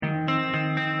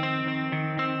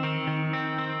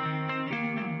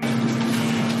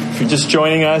you're just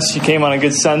joining us, you came on a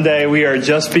good Sunday. We are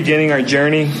just beginning our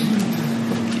journey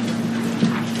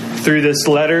through this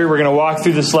letter. We're going to walk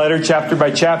through this letter chapter by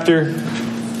chapter.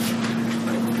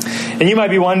 And you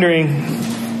might be wondering,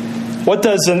 what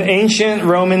does an ancient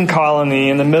Roman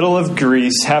colony in the middle of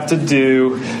Greece have to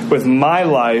do with my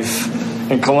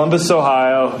life in Columbus,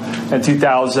 Ohio in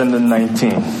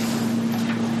 2019?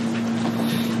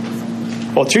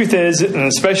 Well, truth is, and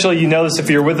especially you know this if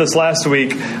you were with us last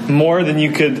week, more than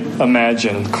you could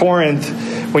imagine. Corinth,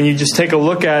 when you just take a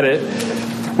look at it,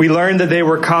 we learned that they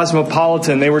were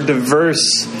cosmopolitan, they were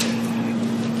diverse,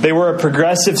 they were a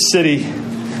progressive city,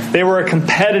 they were a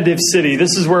competitive city.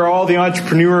 This is where all the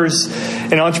entrepreneurs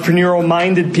and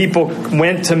entrepreneurial-minded people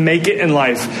went to make it in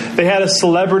life. They had a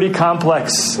celebrity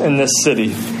complex in this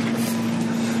city.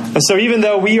 And so even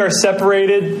though we are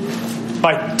separated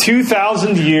by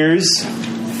 2,000 years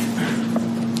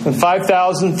and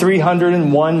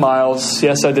 5,301 miles,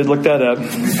 yes, I did look that up,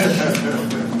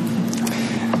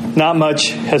 not much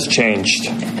has changed.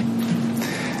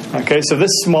 Okay, so this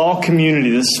small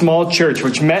community, this small church,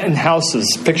 which met in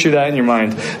houses, picture that in your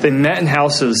mind. They met in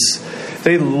houses.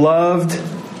 They loved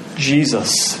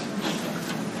Jesus.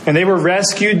 And they were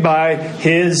rescued by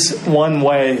His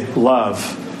one-way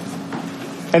love.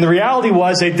 And the reality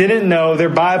was they didn't know their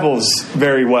Bibles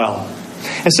very well.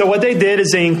 And so what they did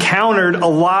is they encountered a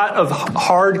lot of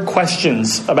hard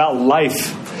questions about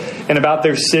life and about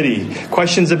their city.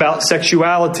 Questions about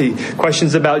sexuality,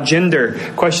 questions about gender,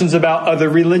 questions about other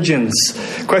religions,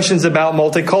 questions about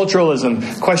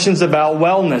multiculturalism, questions about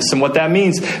wellness and what that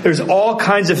means. There's all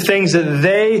kinds of things that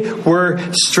they were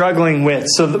struggling with.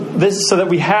 So that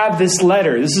we have this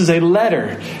letter. This is a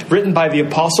letter written by the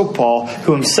Apostle Paul,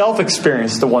 who himself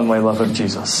experienced the one-way love of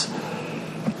Jesus.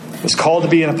 He was called to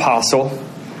be an apostle,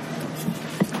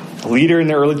 a leader in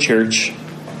the early church,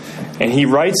 and he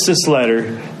writes this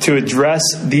letter to address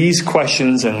these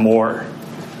questions and more.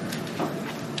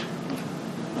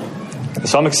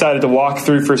 So I'm excited to walk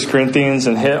through 1 Corinthians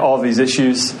and hit all these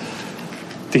issues,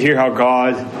 to hear how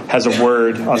God has a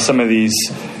word on some of these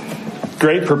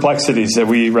great perplexities that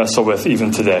we wrestle with even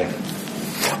today.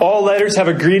 All letters have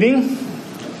a greeting.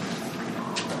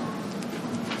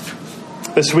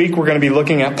 This week we're going to be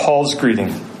looking at Paul's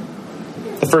greeting.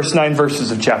 The first 9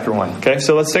 verses of chapter 1. Okay,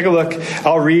 so let's take a look.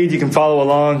 I'll read, you can follow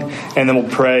along, and then we'll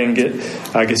pray and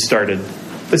get started.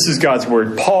 This is God's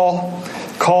word. Paul,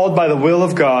 called by the will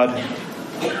of God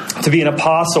to be an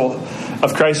apostle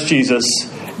of Christ Jesus,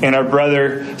 and our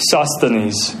brother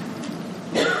Sosthenes,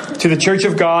 to the church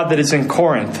of God that is in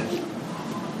Corinth,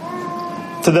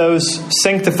 to those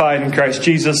sanctified in Christ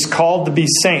Jesus, called to be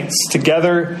saints,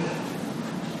 together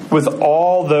with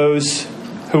all those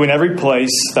who in every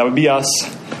place, that would be us,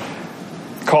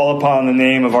 call upon the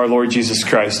name of our Lord Jesus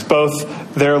Christ,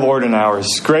 both their Lord and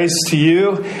ours. Grace to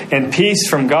you and peace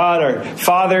from God our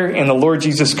Father and the Lord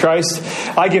Jesus Christ.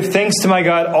 I give thanks to my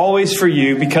God always for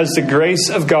you, because the grace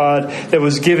of God that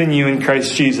was given you in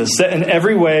Christ Jesus, that in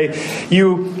every way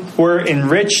you were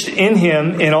enriched in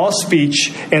Him in all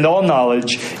speech and all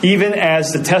knowledge, even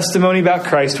as the testimony about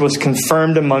Christ was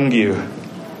confirmed among you,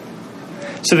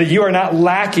 so that you are not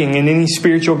lacking in any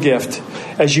spiritual gift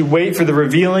as you wait for the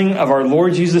revealing of our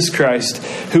Lord Jesus Christ,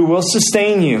 who will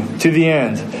sustain you to the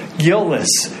end, guiltless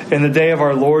in the day of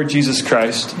our Lord Jesus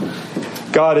Christ.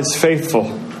 God is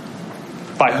faithful,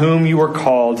 by whom you were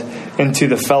called into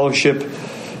the fellowship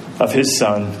of His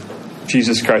Son,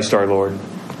 Jesus Christ our Lord.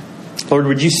 Lord,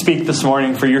 would you speak this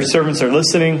morning, for your servants are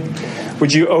listening.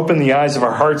 Would you open the eyes of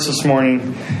our hearts this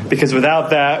morning, because without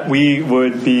that we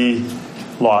would be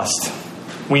lost.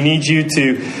 We need you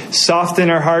to soften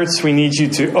our hearts. We need you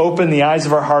to open the eyes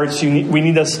of our hearts. We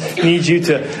need you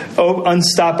to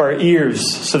unstop our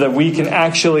ears so that we can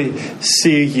actually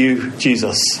see you,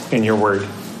 Jesus, in your word.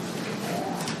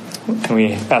 And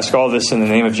we ask all this in the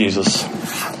name of Jesus.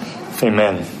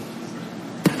 Amen.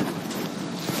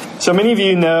 So many of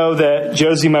you know that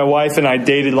Josie, my wife, and I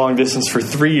dated long distance for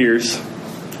 3 years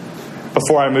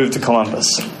before I moved to Columbus.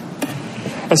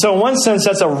 And so in one sense,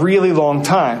 that's a really long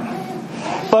time.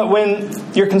 But when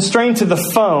you're constrained to the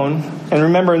phone, and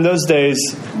remember in those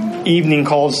days, evening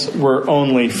calls were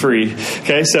only free.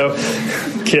 Okay, so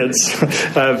kids,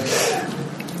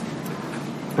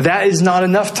 that is not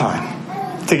enough time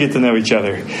to get to know each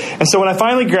other. And so when I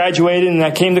finally graduated and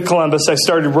I came to Columbus, I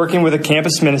started working with a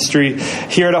campus ministry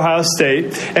here at Ohio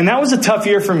State. And that was a tough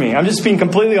year for me. I'm just being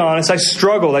completely honest. I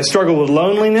struggled. I struggled with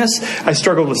loneliness. I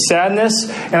struggled with sadness.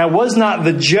 And I was not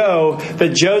the Joe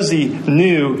that Josie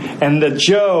knew and the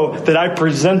Joe that I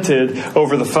presented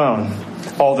over the phone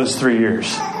all those 3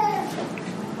 years.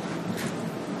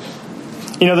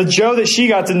 The Joe that she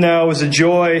got to know was a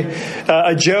Joe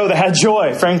that had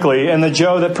joy, frankly. And the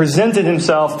Joe that presented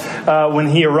himself when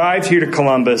he arrived here to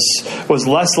Columbus was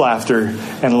less laughter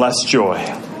and less joy.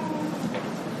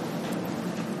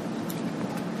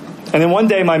 And then one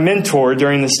day, my mentor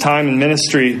during this time in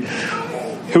ministry,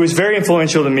 who was very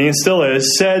influential to me and still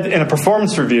is, said in a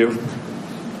performance review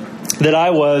that I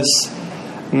was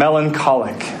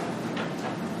melancholic.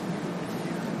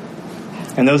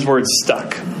 And those words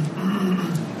stuck.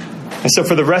 And so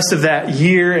for the rest of that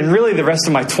year, and really the rest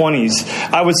of my 20s,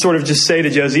 I would sort of just say to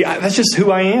Josie, that's just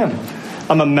who I am.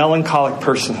 I'm a melancholic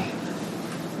person.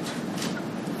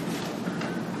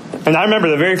 And I remember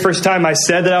the very first time I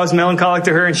said that I was melancholic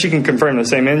to her, and she can confirm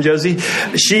this, amen, Josie?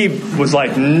 She was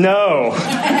like, no,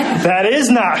 that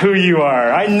is not who you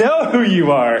are. I know who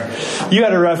you are. You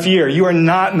had a rough year. You are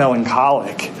not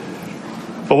melancholic.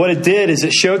 But what it did is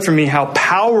it showed for me how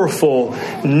powerful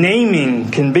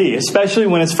naming can be, especially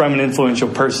when it's from an influential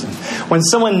person. When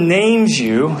someone names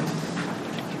you,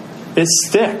 it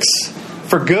sticks,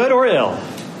 for good or ill.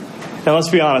 And let's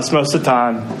be honest, most of the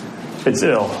time, it's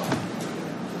ill.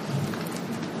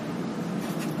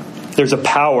 There's a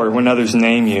power when others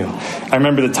name you. I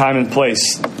remember the time and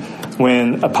place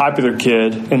when a popular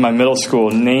kid in my middle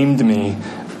school named me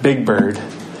Big Bird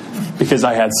because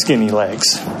I had skinny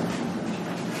legs.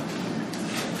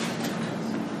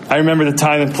 I remember the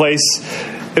time and place.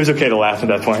 It was okay to laugh at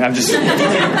that point. I'm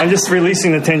just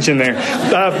releasing the tension there.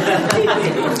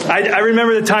 I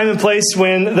remember the time and place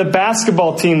when the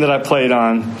basketball team that I played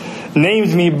on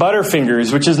named me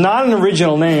Butterfingers, which is not an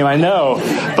original name, I know,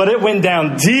 but it went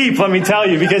down deep, let me tell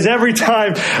you, because every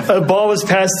time a ball was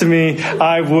passed to me,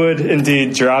 I would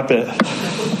indeed drop it.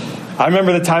 I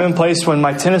remember the time and place when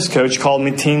my tennis coach called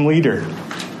me team leader.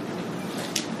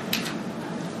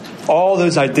 All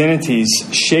those identities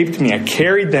shaped me. I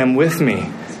carried them with me.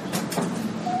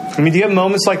 I mean, do you have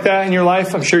moments like that in your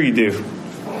life? I'm sure you do.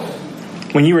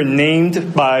 When you were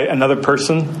named by another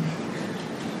person.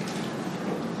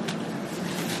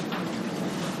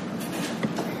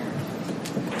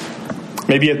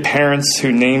 Maybe you had parents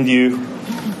who named you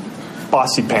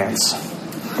Bossy Pants,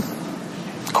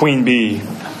 Queen Bee,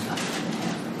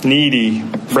 Needy,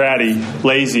 Bratty,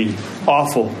 Lazy,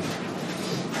 Awful.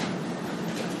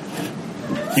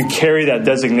 You carry that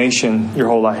designation your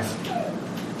whole life.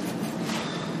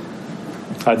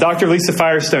 Dr. Lisa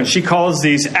Firestone, she calls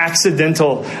these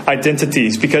accidental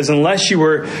identities because unless you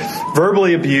were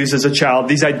verbally abused as a child,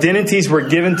 these identities were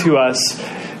given to us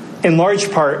in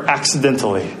large part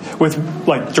accidentally with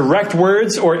like direct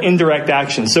words or indirect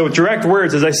actions. So direct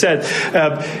words, as I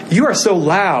said, you are so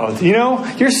loud,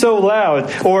 you're so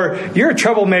loud, or you're a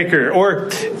troublemaker,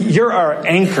 or you're our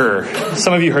anchor.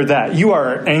 Some of you heard that. You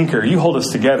are our anchor. You hold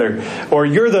us together. Or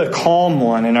you're the calm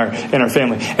one in our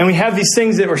family. And we have these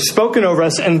things that were spoken over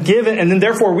us and given, and then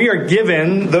therefore we are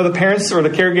given, though the parents or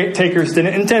the caretakers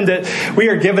didn't intend it, we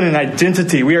are given an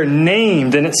identity. We are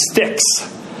named and it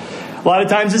sticks. A lot of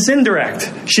times it's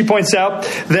indirect. She points out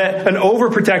that an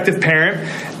overprotective parent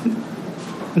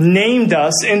named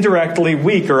us indirectly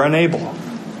weak or unable.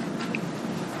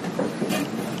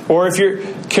 Or if your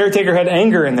caretaker had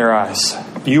anger in their eyes,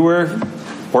 you were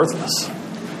worthless.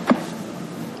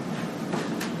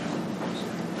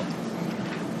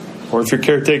 Or if your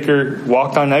caretaker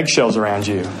walked on eggshells around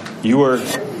you, you were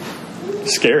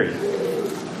scary,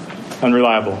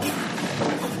 unreliable,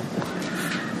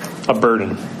 a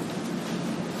burden.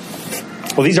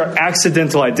 Well, these are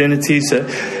accidental identities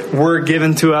that were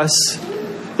given to us.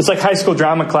 It's like high school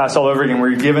drama class all over again, where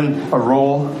you're given a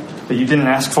role that you didn't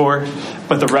ask for,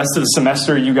 but the rest of the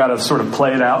semester you got to sort of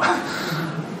play it out.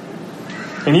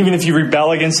 And even if you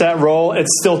rebel against that role,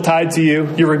 it's still tied to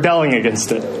you. You're rebelling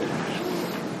against it.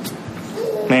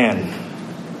 Man,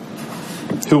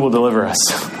 who will deliver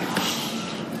us?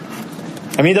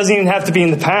 I mean, it doesn't even have to be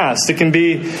in the past. It can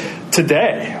be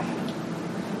today.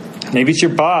 Maybe it's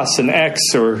your boss, an ex,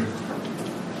 or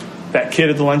that kid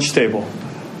at the lunch table,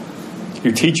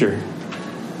 your teacher.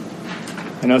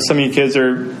 I know some of you kids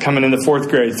are coming into 4th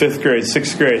grade, 5th grade,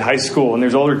 6th grade, high school, and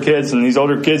there's older kids, and these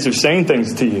older kids are saying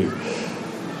things to you.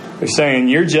 They're saying,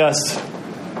 you're just,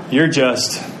 your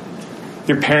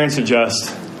parents are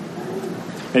just.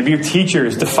 Maybe your teacher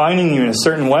is defining you in a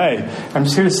certain way. I'm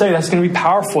just here to say that's going to be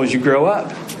powerful as you grow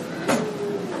up.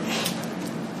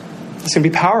 It's going to be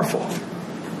powerful.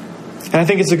 And I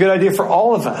think it's a good idea for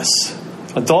all of us,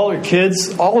 adult or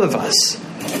kids, all of us.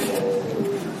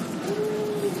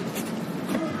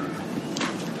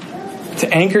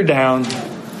 To anchor down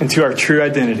into our true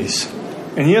identities.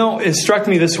 And it struck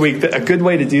me this week that a good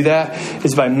way to do that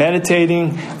is by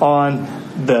meditating on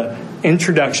the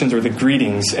introductions or the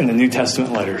greetings in the New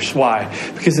Testament letters. Why?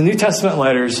 Because the New Testament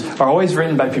letters are always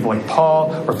written by people like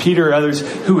Paul or Peter or others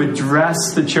who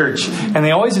address the church. And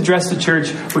they always address the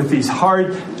church with these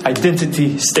hard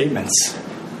identity statements.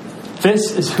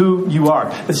 This is who you are.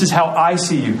 This is how I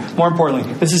see you. More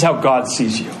importantly, this is how God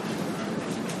sees you.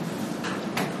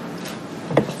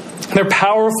 They're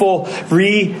powerful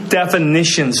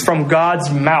redefinitions from God's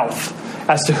mouth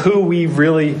as to who we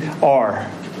really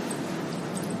are.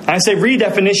 I say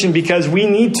redefinition because we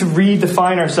need to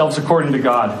redefine ourselves according to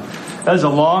God. That is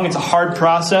it's a hard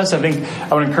process. I think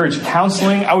I would encourage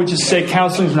counseling. I would just say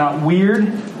counseling is not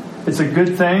weird. It's a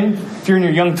good thing. If you're in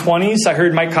your young 20s, I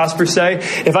heard Mike Cosper say,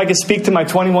 if I could speak to my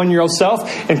 21-year-old self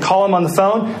and call him on the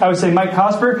phone, I would say, Mike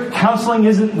Cosper, counseling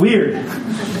isn't weird.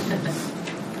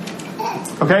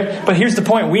 Okay? But here's the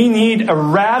point. We need a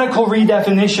radical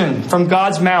redefinition from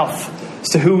God's mouth as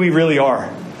to who we really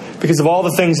are, because of all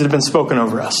the things that have been spoken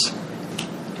over us.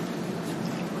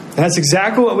 And that's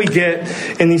exactly what we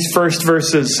get in these first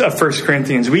verses of 1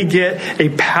 Corinthians. We get a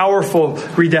powerful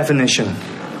redefinition.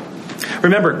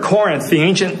 Remember, Corinth, the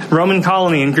ancient Roman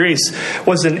colony in Greece,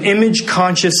 was an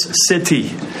image-conscious city.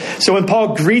 So when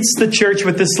Paul greets the church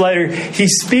with this letter, he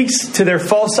speaks to their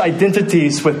false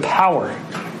identities with power.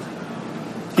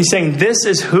 He's saying, this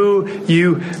is who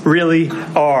you really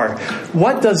are.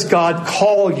 What does God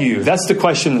call you? That's the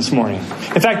question this morning.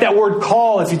 In fact, that word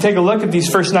call, if you take a look at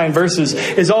these first 9 verses,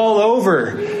 is all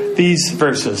over these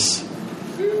verses.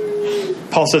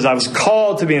 Paul says, I was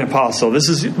called to be an apostle. This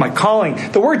is my calling.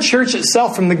 The word church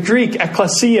itself from the Greek,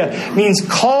 ekklesia, means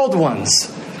called ones.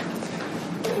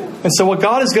 And so what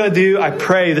God is going to do, I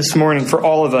pray this morning for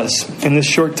all of us in this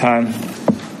short time,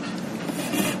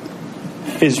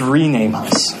 is rename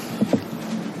us.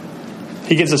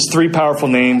 He gives us 3 powerful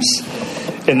names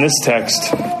in this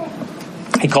text.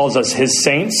 He calls us His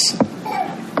saints.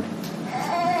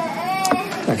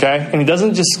 Okay? And He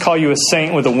doesn't just call you a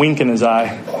saint with a wink in His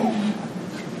eye.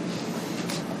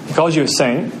 He calls you a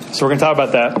saint. So we're going to talk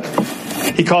about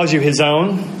that. He calls you His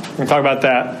own. We're going to talk about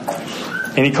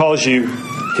that. And He calls you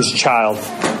His child.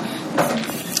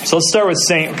 So let's start with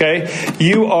saint, okay?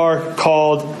 You are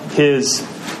called His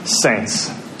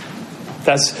saints.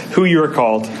 That's who you are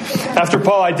called. After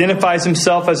Paul identifies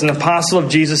himself as an apostle of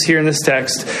Jesus here in this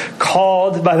text,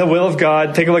 called by the will of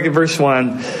God, take a look at verse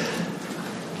 1.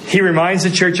 He reminds the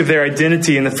church of their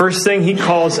identity. And the first thing he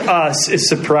calls us is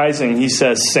surprising. He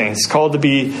says saints. Called to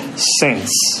be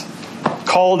saints.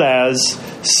 Called as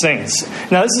saints.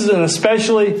 Now, this is an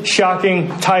especially shocking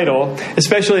title,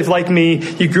 especially if, like me,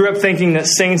 you grew up thinking that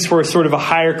saints were sort of a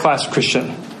higher class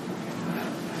Christian.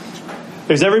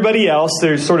 There's everybody else.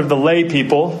 There's sort of the lay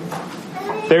people.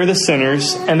 They're the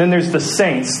sinners. And then there's the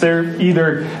saints. They're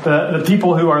either the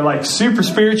people who are like super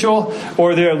spiritual,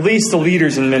 or they're at least the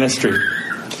leaders in ministry.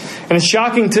 And it's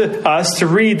shocking to us to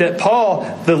read that Paul,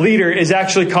 the leader, is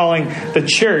actually calling the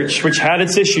church, which had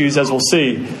its issues, as we'll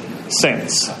see,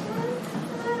 saints.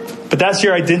 But that's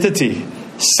your identity,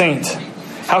 saint.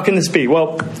 How can this be?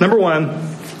 Well, number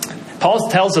one, Paul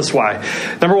tells us why.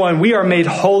 Number one, we are made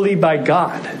holy by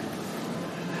God.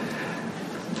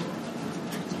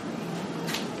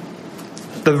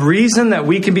 The reason that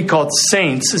we can be called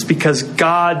saints is because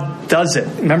God does it.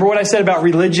 Remember what I said about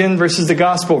religion versus the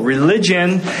gospel?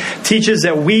 Religion teaches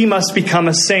that we must become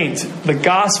a saint. The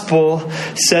gospel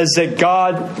says that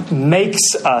God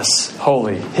makes us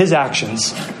holy. His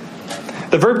actions.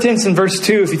 The verb tense in verse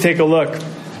 2, if you take a look.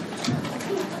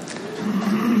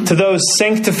 To those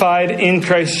sanctified in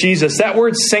Christ Jesus. That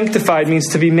word sanctified means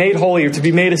to be made holy or to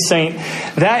be made a saint.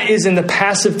 That is in the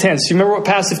passive tense. You remember what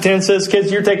passive tense is?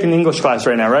 Kids, you're taking English class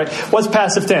right now, right? What's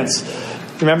passive tense?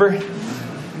 Remember?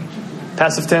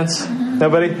 Passive tense?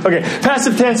 Nobody? Okay.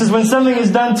 Passive tense is when something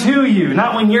is done to you,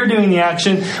 not when you're doing the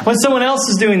action, when someone else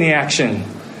is doing the action.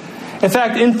 In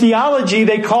fact, in theology,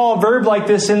 they call a verb like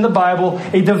this in the Bible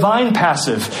a divine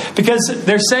passive, because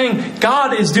they're saying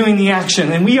God is doing the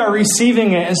action and we are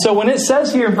receiving it. And so when it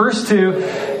says here in verse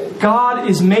 2, God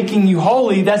is making you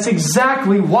holy, that's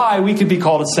exactly why we could be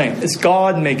called a saint. It's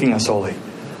God making us holy.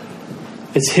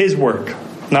 It's His work,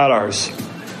 not ours.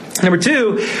 Number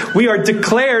 2, we are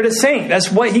declared a saint.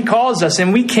 That's what He calls us,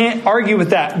 and we can't argue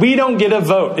with that. We don't get a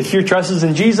vote. If your trust is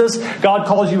in Jesus, God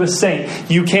calls you a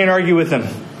saint. You can't argue with Him.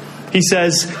 He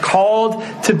says, called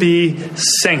to be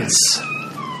saints.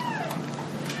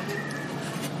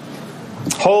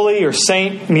 Holy or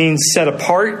saint means set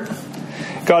apart.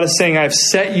 God is saying, I've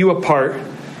set you apart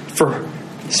for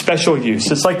special use.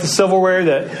 It's like the silverware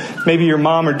that maybe your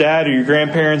mom or dad or your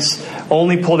grandparents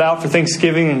only pulled out for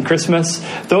Thanksgiving and Christmas.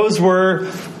 Those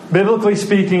were biblically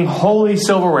speaking, holy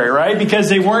silverware, right? Because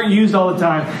they weren't used all the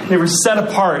time. They were set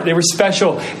apart. They were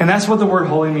special. And that's what the word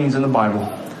holy means in the Bible.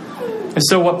 And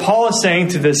so what Paul is saying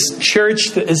to this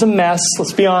church that is a mess,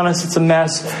 let's be honest, it's a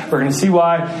mess. We're going to see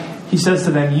why. He says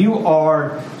to them, you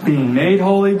are being made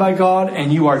holy by God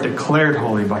and you are declared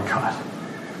holy by God.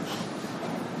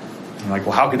 I'm like,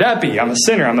 well, how could that be? I'm a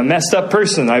sinner. I'm a messed up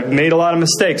person. I've made a lot of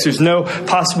mistakes. There's no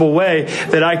possible way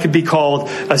that I could be called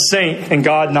a saint and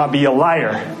God not be a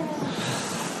liar.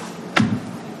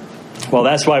 Well,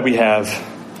 that's why we have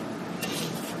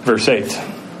verse 8.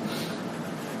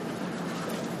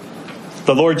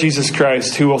 The Lord Jesus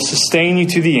Christ, who will sustain you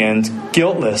to the end,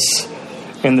 guiltless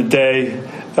in the day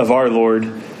of our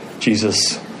Lord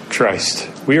Jesus Christ.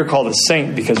 We are called a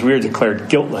saint because we are declared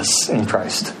guiltless in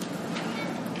Christ.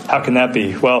 How can that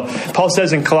be? Well, Paul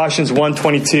says in Colossians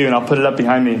 1:22, and I'll put it up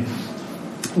behind me,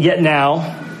 yet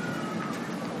now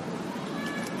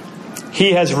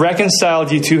he has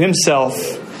reconciled you to himself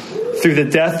through the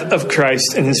death of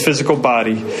Christ in his physical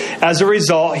body. As a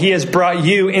result, he has brought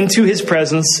you into his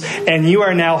presence, and you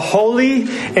are now holy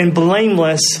and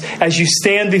blameless as you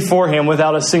stand before him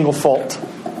without a single fault.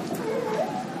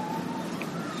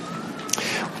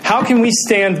 How can we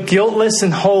stand guiltless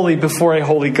and holy before a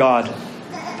holy God?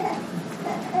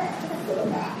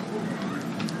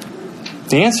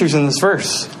 The answer is in this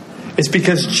verse. It's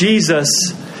because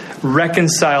Jesus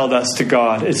reconciled us to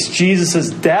God. It's Jesus'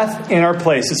 death in our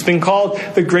place. It's been called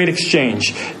the Great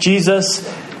Exchange. Jesus,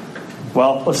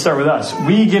 well, let's start with us.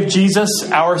 We give Jesus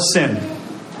our sin,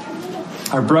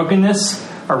 our brokenness,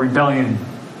 our rebellion,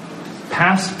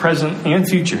 past, present, and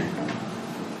future.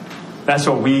 That's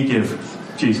what we give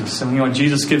Jesus. And you know what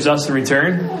Jesus gives us in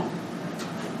return?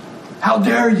 How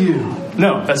dare you?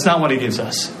 No, that's not what he gives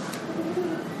us.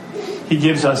 He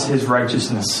gives us his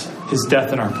righteousness, his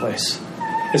death in our place.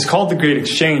 It's called the Great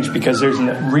Exchange because there's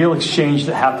a real exchange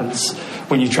that happens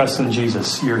when you trust in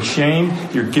Jesus. Your shame,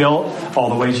 your guilt, all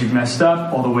the ways you've messed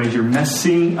up, all the ways you're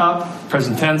messing up,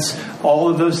 present tense, all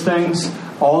of those things,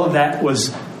 all of that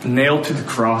was nailed to the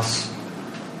cross.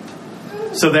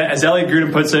 So that, as Elliot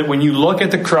Gruden puts it, when you look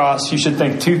at the cross, you should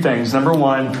think two things. Number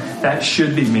one, that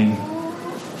should be me.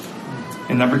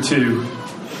 And number two,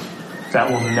 that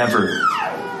will never,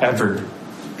 ever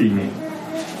be me.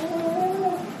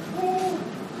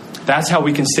 That's how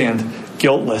we can stand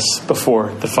guiltless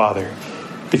before the Father,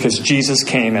 because Jesus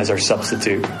came as our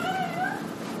substitute.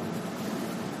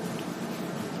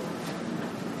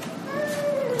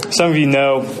 Some of you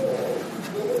know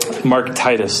Mark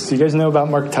Titus. Do you guys know about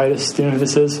Mark Titus? Do you know who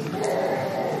this is?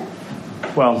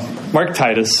 Well, Mark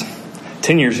Titus,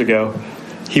 10 years ago,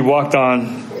 he walked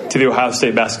on to the Ohio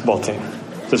State basketball team.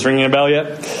 Is this ringing a bell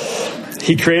yet?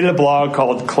 He created a blog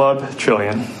called Club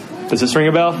Trillion. Does this ring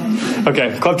a bell?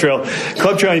 Okay, Club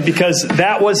Trillion, because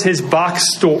that was his box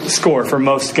score for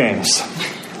most games.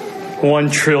 1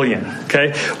 trillion,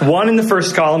 okay? 1 in the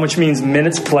first column, which means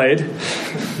minutes played,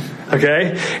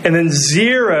 okay? And then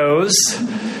zeros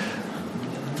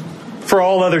for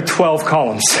all other 12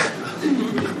 columns.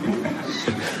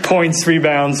 Points,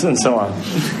 rebounds, and so on.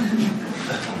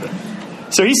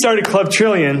 So he started Club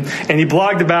Trillion, and he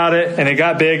blogged about it, and it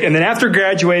got big. And then after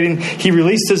graduating, he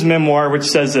released his memoir, which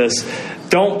says this: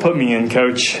 "Don't put me in,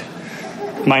 coach.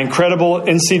 My incredible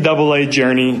NCAA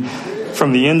journey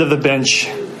from the end of the bench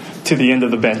to the end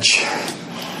of the bench."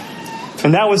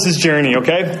 And that was his journey,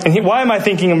 okay? And why am I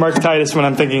thinking of Mark Titus when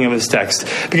I'm thinking of his text?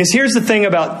 Because here's the thing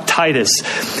about Titus.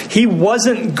 He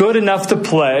wasn't good enough to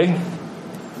play,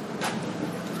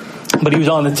 but he was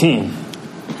on the team.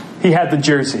 He had the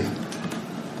jersey.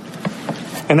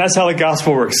 And that's how the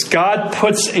gospel works. God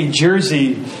puts a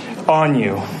jersey on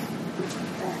you.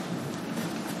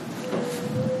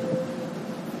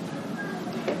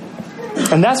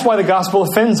 And that's why the gospel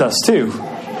offends us too.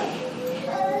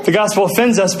 The gospel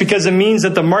offends us because it means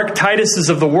that the Mark Tituses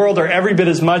of the world are every bit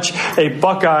as much a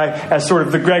Buckeye as sort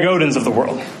of the Greg Odens of the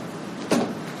world.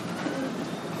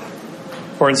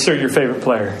 Or insert your favorite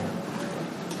player.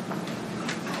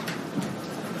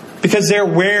 Because they're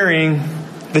wearing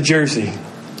the jersey.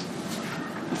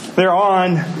 They're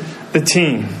on the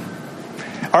team.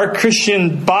 Our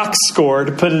Christian box score,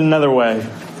 to put it another way,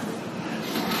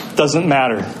 doesn't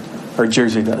matter. Our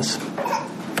jersey does.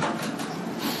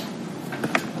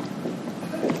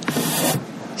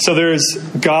 So there's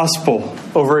gospel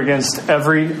over against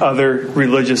every other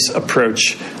religious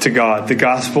approach to God. The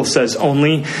gospel says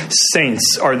only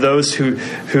saints are those who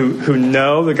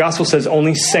know. The gospel says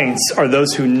only saints are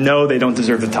those who know they don't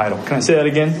deserve the title. Can I say that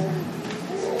again?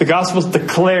 The gospel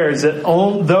declares that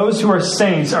those who are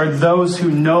saints are those who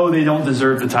know they don't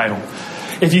deserve the title.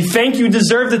 If you think you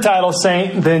deserve the title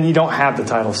saint, then you don't have the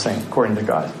title saint, according to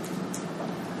God.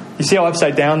 You see how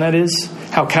upside down that is?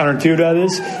 How counterintuitive that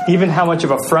is? Even how much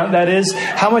of an affront that is?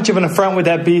 How much of an affront would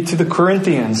that be to the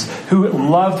Corinthians who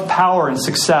loved power and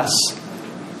success?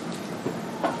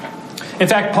 In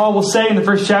fact, Paul will say in the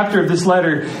first chapter of this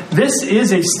letter, this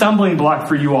is a stumbling block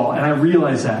for you all, and I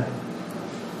realize that.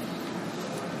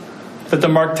 That the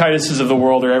Mark Tituses of the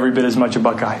world are every bit as much a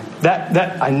Buckeye.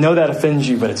 That I know that offends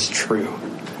you, but it's true.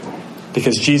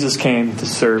 Because Jesus came to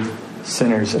serve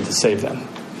sinners and to save them,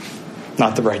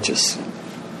 not the righteous.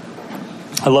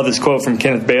 I love this quote from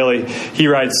Kenneth Bailey. He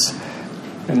writes,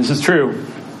 and this is true,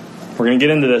 we're going to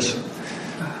get into this.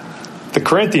 The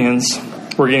Corinthians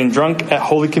were getting drunk at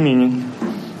Holy Communion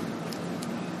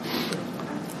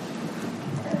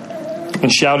and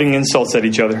shouting insults at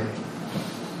each other.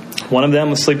 One of them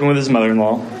was sleeping with his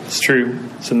mother-in-law. It's true.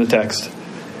 It's in the text.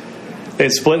 They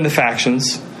had split into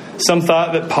factions. Some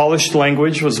thought that polished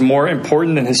language was more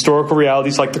important than historical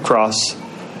realities like the cross.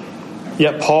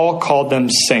 Yet Paul called them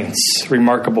saints.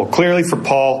 Remarkable. Clearly for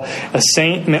Paul, a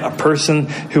saint meant a person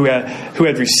who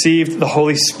had received the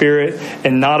Holy Spirit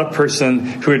and not a person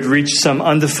who had reached some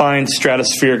undefined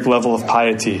stratospheric level of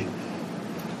piety.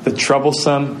 The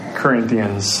troublesome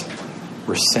Corinthians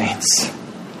were saints.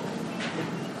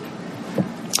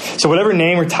 So whatever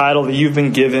name or title that you've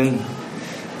been given,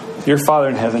 your Father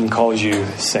in heaven calls you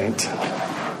saint.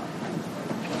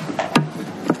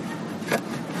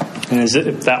 And as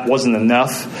if that wasn't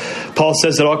enough, Paul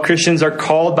says that all Christians are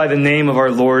called by the name of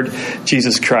our Lord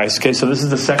Jesus Christ. Okay, so this is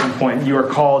the second point. You are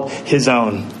called his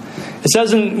own. It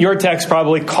says in your text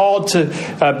probably, called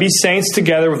to be saints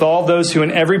together with all those who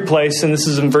in every place, and this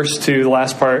is in verse 2, the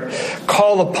last part,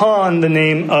 call upon the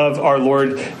name of our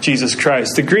Lord Jesus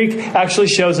Christ. The Greek actually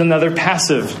shows another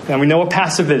passive. And we know what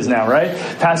passive is now, right?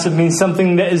 Passive means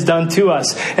something that is done to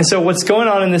us. And so what's going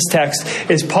on in this text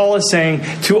is Paul is saying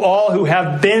to all who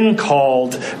have been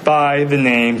called by the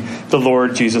name, the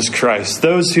Lord Jesus Christ.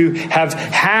 Those who have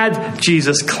had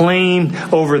Jesus claim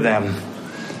over them.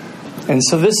 And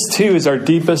so this, too, is our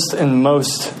deepest and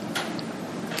most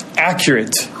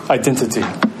accurate identity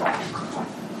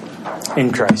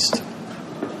in Christ.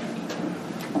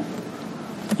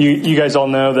 You guys all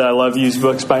know that I love used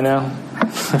books by now.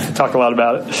 I talk a lot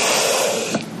about it.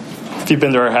 If you've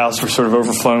been to our house, we're sort of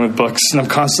overflowing with books, and I'm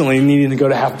constantly needing to go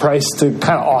to half price to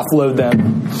kind of offload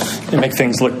them and make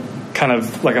things look kind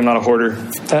of like I'm not a hoarder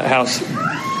at that house.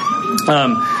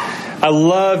 I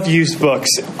love used books.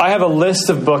 I have a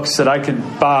list of books that I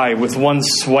could buy with one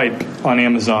swipe on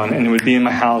Amazon, and it would be in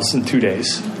my house in 2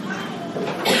 days.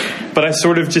 But I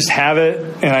sort of just have it,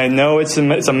 and I know it's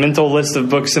a mental list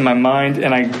of books in my mind,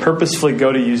 and I purposefully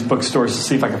go to used bookstores to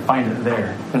see if I can find it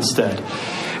there instead.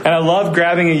 And I love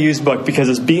grabbing a used book because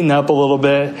it's beaten up a little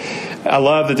bit. I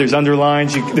love that there's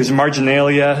underlines. There's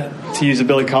marginalia, to use a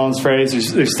Billy Collins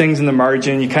phrase. There's things in the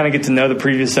margin. You kind of get to know the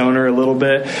previous owner a little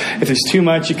bit. If there's too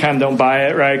much, you kind of don't buy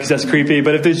it, right? Because that's creepy.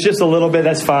 But if there's just a little bit,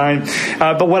 that's fine.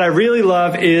 But what I really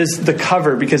love is the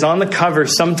cover, because on the cover,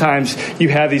 sometimes you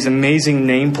have these amazing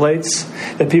nameplates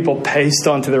that people paste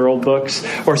onto their old books.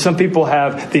 Or some people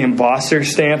have the embosser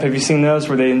stamp. Have you seen those?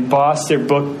 Where they emboss their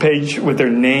book page with their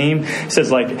name. It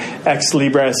says like Ex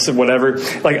Libris or whatever.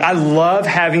 Like, I love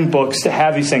having books to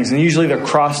have these things, and usually they're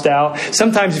crossed out.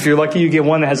 Sometimes if you're lucky, you get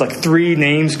one that has like 3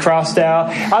 names crossed out.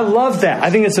 I love that. I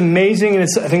think it's amazing, and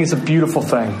I think it's a beautiful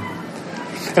thing.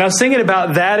 And I was thinking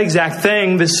about that exact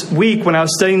thing this week when I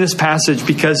was studying this passage,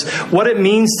 because what it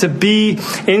means to be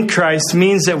in Christ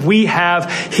means that we have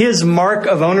his mark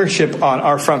of ownership on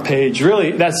our front page.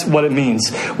 Really, that's what it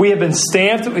means. We have been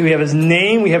stamped. We have his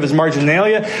name. We have his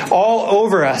marginalia all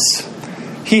over us.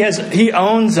 He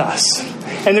owns us.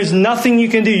 And there's nothing you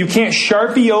can do. You can't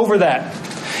Sharpie over that.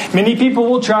 Many people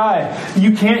will try.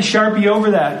 You can't Sharpie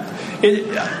over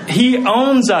that. He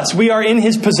owns us. We are in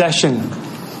his possession.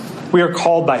 We are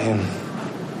called by him.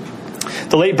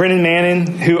 The late Brennan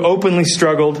Manning, who openly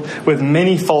struggled with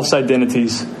many false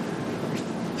identities,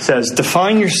 says,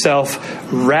 define yourself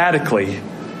radically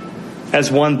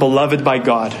as one beloved by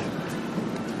God.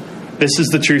 This is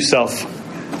the true self.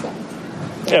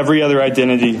 Every other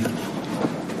identity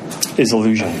is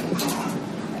illusion.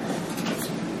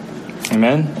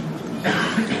 Amen?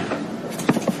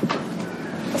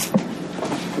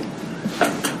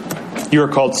 You are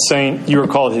called saint. You are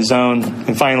called his own.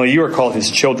 And finally, you are called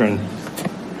his children.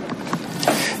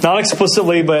 Not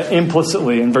explicitly, but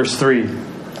implicitly in verse 3.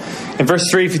 In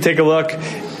verse 3, if you take a look,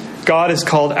 God is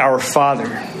called our Father.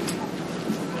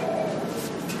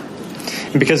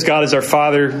 And because God is our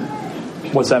Father,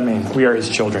 what does that mean? We are his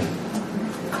children.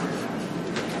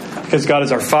 Because God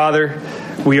is our Father,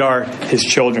 we are his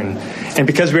children. And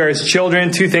because we are his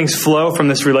children, two things flow from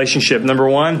this relationship. Number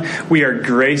one, we are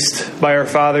graced by our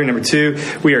Father. Number two,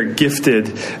 we are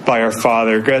gifted by our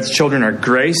Father. God's children are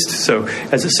graced. So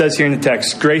as it says here in the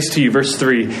text, grace to you, verse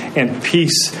 3, and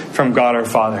peace from God our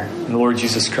Father and the Lord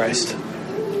Jesus Christ.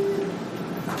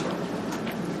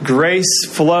 Grace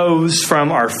flows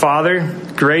from our Father.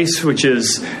 Grace, which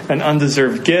is an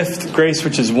undeserved gift. Grace,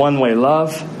 which is one-way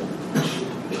love.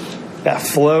 That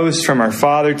flows from our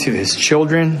Father to his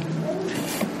children.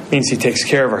 It means he takes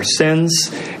care of our sins.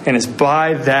 And it's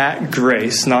by that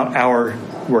grace, not our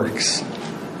works.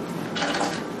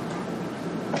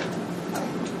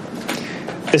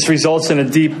 This results in a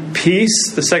deep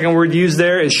peace. The second word used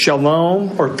there is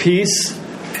shalom, or peace.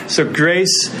 So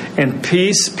grace and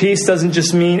peace. Peace doesn't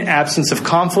just mean absence of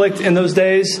conflict in those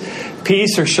days.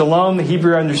 Peace, or shalom, the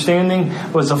Hebrew understanding,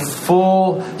 was a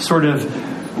full sort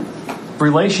of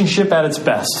relationship at its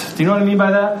best. Do you know what I mean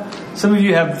by that? Some of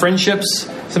you have friendships.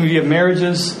 Some of you have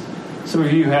marriages. Some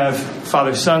of you have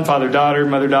father-son, father-daughter,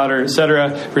 mother-daughter,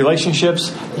 etc.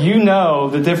 relationships. You know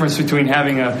the difference between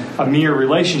having a mere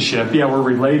relationship, yeah, we're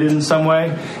related in some way,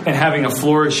 and having a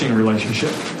flourishing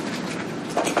relationship.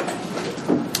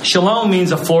 Shalom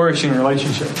means a flourishing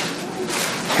relationship.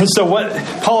 And so what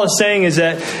Paul is saying is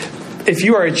that if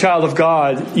you are a child of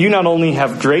God, you not only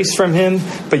have grace from him,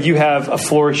 but you have a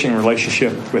flourishing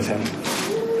relationship with him.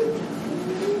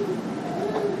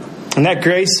 And that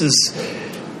grace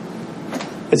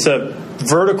it's a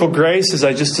vertical grace, as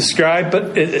I just described,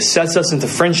 but it sets us into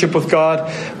friendship with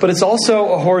God. But it's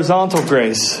also a horizontal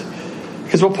grace.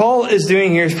 Because what Paul is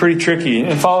doing here is pretty tricky.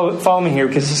 And follow me here,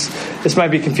 because this might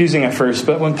be confusing at first.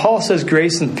 But when Paul says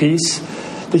grace and peace,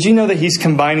 did you know that he's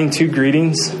combining two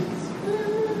greetings?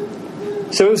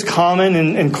 So it was common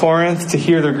in Corinth to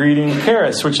hear the greeting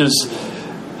charis, which is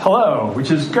hello,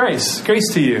 which is grace. Grace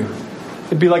to you.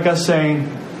 It'd be like us saying,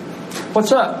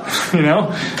 what's up? You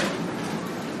know?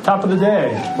 Top of the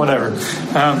day. Whatever.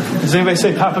 Does anybody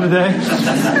say top of the day?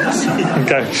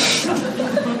 Okay.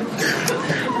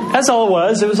 That's all it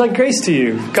was. It was like grace to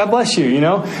you. God bless you, you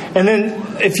know? And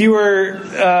then if you were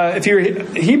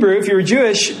Hebrew, if you were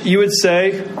Jewish, you would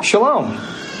say shalom,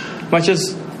 much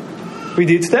as we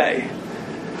do today.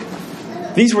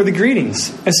 These were the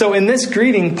greetings. And so in this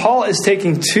greeting, Paul is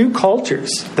taking two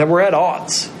cultures that were at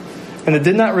odds and that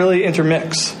did not really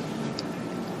intermix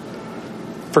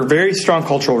for very strong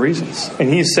cultural reasons. And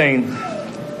he is saying,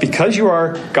 because you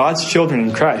are God's children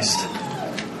in Christ,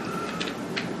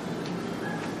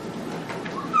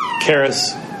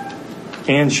 charis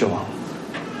and shalom,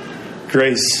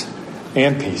 grace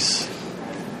and peace.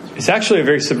 It's actually a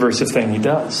very subversive thing he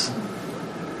does.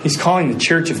 He's calling the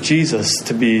church of Jesus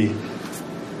to be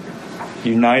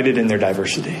united in their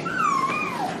diversity.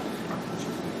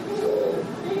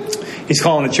 He's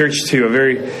calling the church to a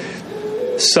very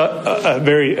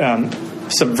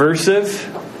subversive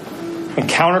and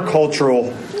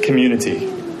countercultural community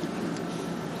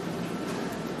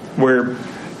where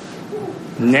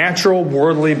natural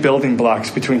worldly building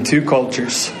blocks between two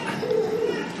cultures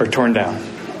are torn down.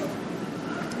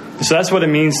 So that's what it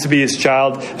means to be his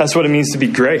child. That's what it means to be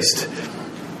graced.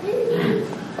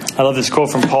 I love this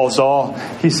quote from Paul Zoll.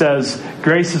 He says,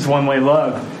 grace is one-way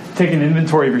love. Take an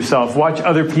inventory of yourself. Watch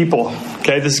other people.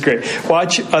 Okay, this is great.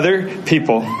 Watch other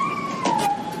people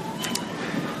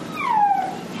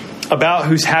about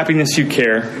whose happiness you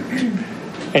care.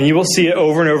 And you will see it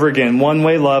over and over again.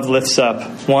 One-way love lifts up.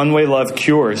 One-way love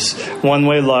cures.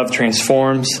 One-way love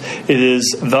transforms. It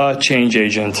is the change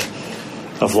agent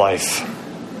of life.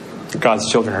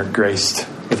 God's children are graced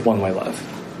with one-way love.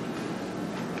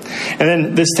 And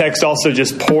then this text also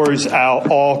just pours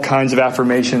out all kinds of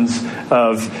affirmations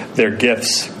of their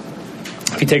gifts.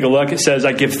 If you take a look, it says,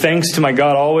 I give thanks to my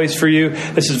God always for you.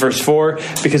 This is verse 4,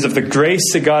 because of the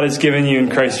grace that God has given you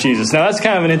in Christ Jesus. Now, that's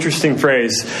kind of an interesting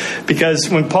phrase, because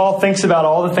when Paul thinks about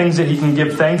all the things that he can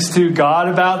give thanks to God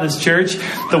about this church,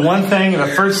 the one thing, the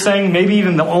first thing, maybe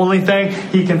even the only thing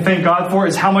he can thank God for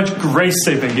is how much grace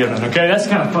they've been given. Okay, that's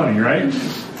kind of funny, right?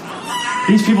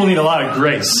 These people need a lot of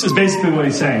grace, is basically what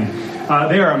he's saying.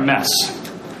 They are a mess.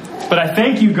 But I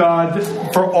thank you, God,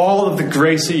 for all of the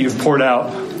grace that you've poured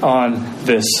out on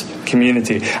this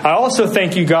community. I also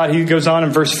thank you, God, he goes on in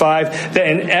verse 5, that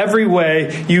in every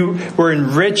way you were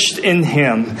enriched in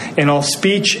him in all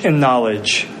speech and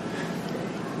knowledge.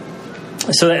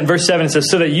 So that in verse 7 it says,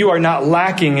 so that you are not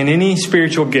lacking in any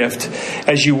spiritual gift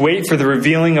as you wait for the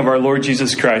revealing of our Lord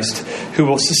Jesus Christ, who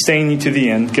will sustain you to the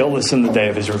end, guiltless in the day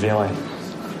of his revealing.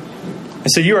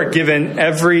 And so you are given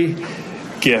every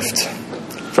gift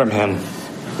from him.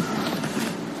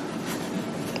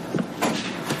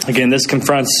 Again, this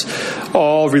confronts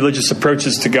all religious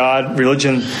approaches to God.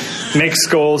 Religion makes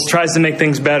goals, tries to make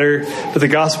things better, but the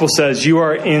gospel says you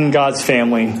are in God's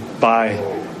family by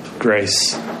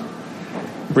grace.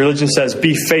 Religion says,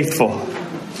 be faithful.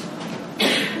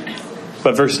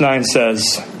 But verse 9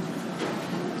 says,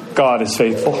 God is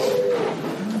faithful.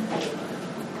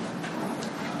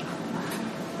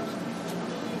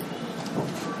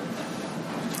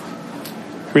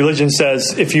 Religion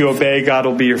says, if you obey, God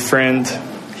will be your friend.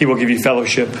 He will give you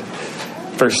fellowship.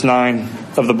 Verse 9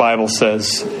 of the Bible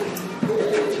says,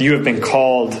 you have been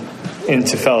called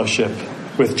into fellowship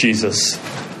with Jesus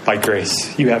by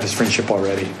grace. You have his friendship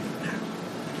already.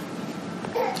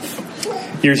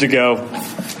 Years ago,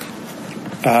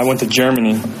 I went to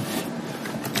Germany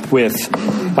with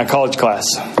my college class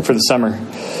for the summer.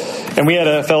 And we had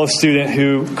a fellow student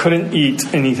who couldn't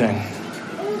eat anything.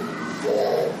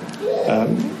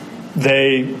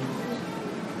 They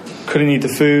couldn't eat the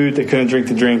food. They couldn't drink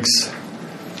the drinks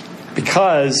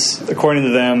because, according to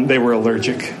them, they were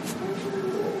allergic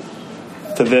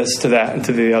to this, to that, and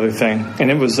to the other thing. And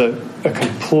it was a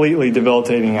completely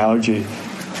debilitating allergy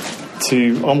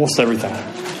to almost everything.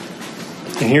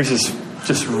 And here's this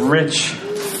just rich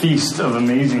feast of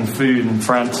amazing food in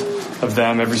front of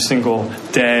them every single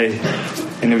day.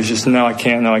 And it was just, no, I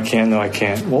can't, no, I can't, no, I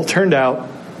can't. Well, it turned out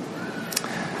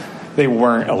they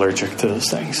weren't allergic to those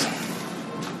things.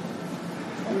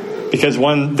 Because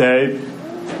one day,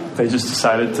 they just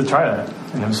decided to try that.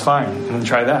 And it was fine. And then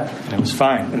try that. And it was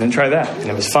fine. And then try that. And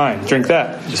it was fine. Drink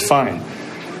that. It was fine.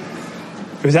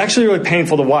 It was actually really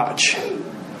painful to watch.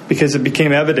 Because it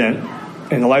became evident,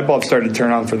 and the light bulb started to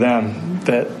turn on for them,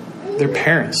 that their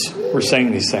parents were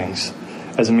saying these things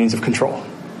as a means of control.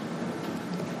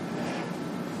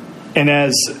 And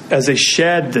as they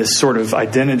shed this sort of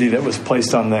identity that was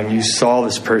placed on them, you saw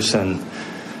this person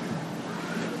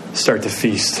start to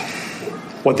feast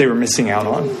what they were missing out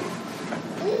on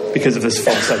because of this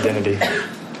false identity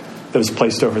that was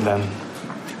placed over them.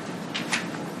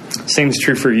 Same is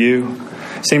true for you.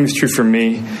 Same is true for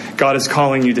me. God is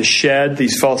calling you to shed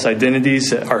these false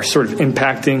identities that are sort of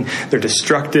impacting. They're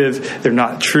destructive. They're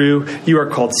not true. You are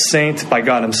called saint by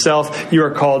God himself. You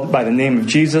are called by the name of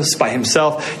Jesus, by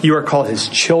himself. You are called his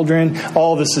children.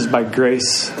 All this is by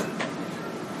grace.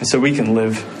 And so we can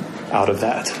live out of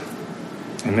that.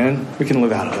 Amen? We can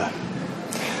live out of that.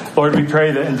 Lord, we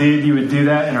pray that indeed you would do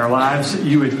that in our lives. That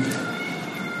you would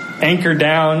anchor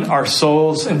down our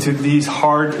souls into these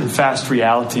hard and fast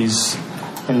realities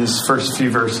in this first few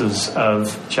verses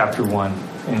of chapter 1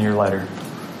 in your letter.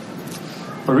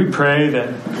 Lord, we pray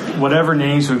that whatever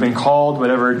names we've been called,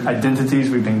 whatever identities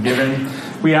we've been given,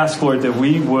 we ask, Lord, that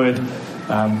we would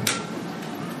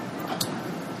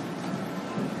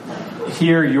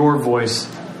hear your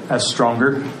voice as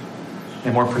stronger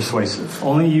and more persuasive.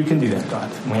 Only you can do that,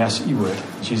 God. And we ask that you would.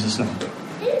 In Jesus' name.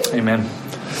 Amen.